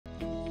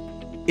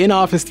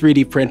In-office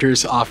 3D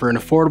printers offer an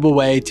affordable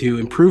way to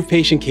improve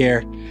patient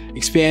care,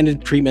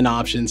 expanded treatment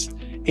options,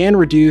 and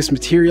reduce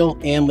material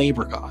and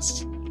labor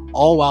costs,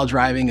 all while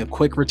driving a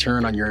quick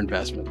return on your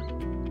investment.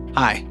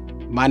 Hi,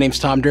 my name's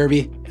Tom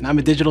Derby, and I'm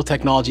a digital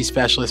technology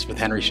specialist with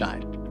Henry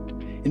Schein.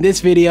 In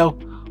this video,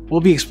 we'll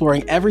be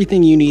exploring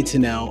everything you need to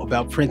know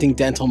about printing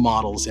dental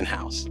models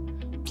in-house.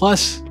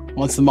 Plus,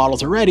 once the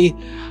models are ready,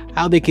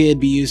 how they could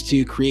be used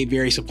to create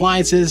various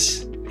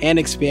appliances and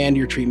expand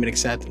your treatment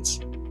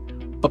acceptance.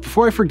 But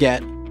before I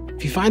forget,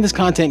 if you find this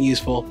content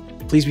useful,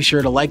 please be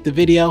sure to like the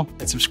video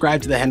and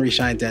subscribe to the Henry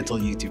Schein Dental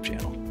YouTube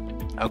channel.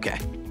 Okay,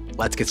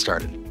 let's get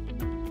started.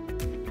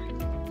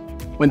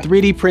 When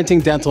 3D printing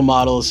dental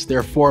models, there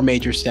are 4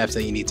 major steps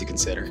that you need to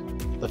consider.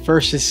 The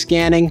first is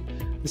scanning,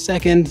 the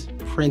second,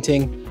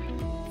 printing,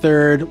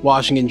 third,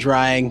 washing and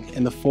drying,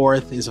 and the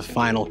fourth is a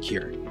final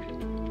cure.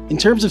 In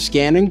terms of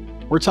scanning,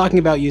 we're talking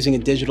about using a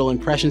digital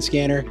impression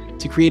scanner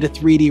to create a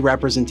 3D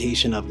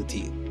representation of the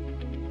teeth.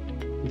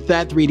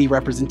 That 3D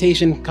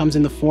representation comes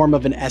in the form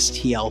of an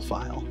STL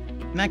file,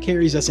 and that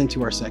carries us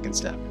into our second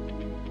step.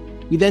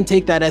 We then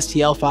take that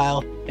STL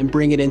file and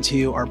bring it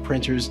into our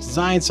printer's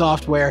design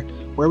software,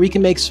 where we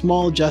can make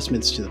small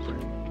adjustments to the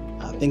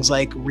print. Things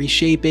like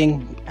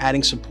reshaping,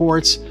 adding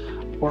supports,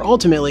 or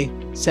ultimately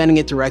sending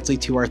it directly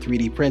to our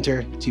 3D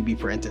printer to be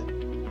printed.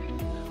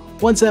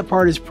 Once that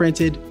part is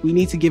printed, we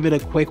need to give it a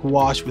quick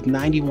wash with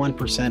 91%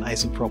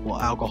 isopropyl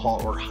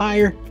alcohol or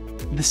higher.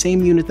 The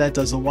same unit that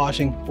does the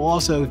washing will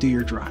also do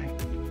your drying.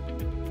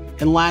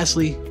 And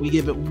lastly, we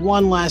give it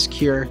one last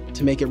cure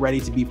to make it ready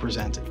to be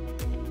presented.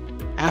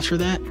 After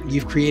that,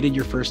 you've created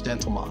your first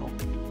dental model.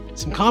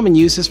 Some common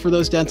uses for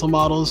those dental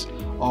models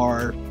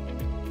are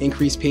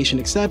increased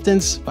patient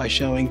acceptance by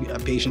showing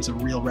patients a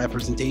real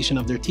representation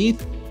of their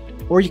teeth,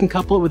 or you can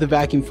couple it with a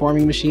vacuum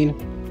forming machine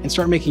and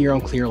start making your own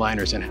clear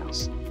liners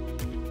in-house.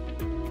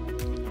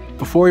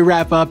 Before we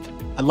wrap up,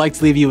 I'd like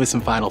to leave you with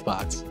some final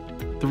thoughts.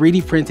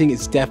 3D printing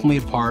is definitely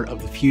a part of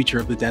the future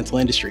of the dental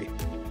industry.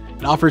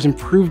 It offers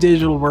improved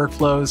digital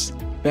workflows,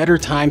 better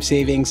time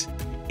savings,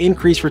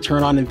 increased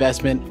return on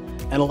investment,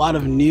 and a lot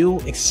of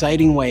new,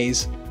 exciting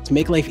ways to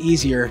make life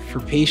easier for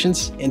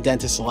patients and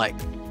dentists alike.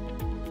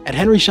 At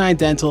Henry Schein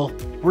Dental,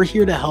 we're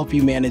here to help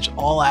you manage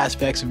all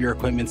aspects of your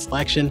equipment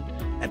selection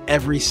at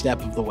every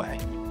step of the way.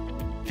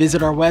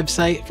 Visit our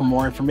website for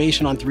more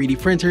information on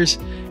 3D printers,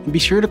 and be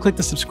sure to click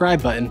the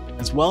subscribe button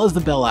as well as the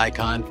bell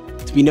icon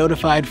to be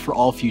notified for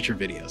all future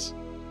videos.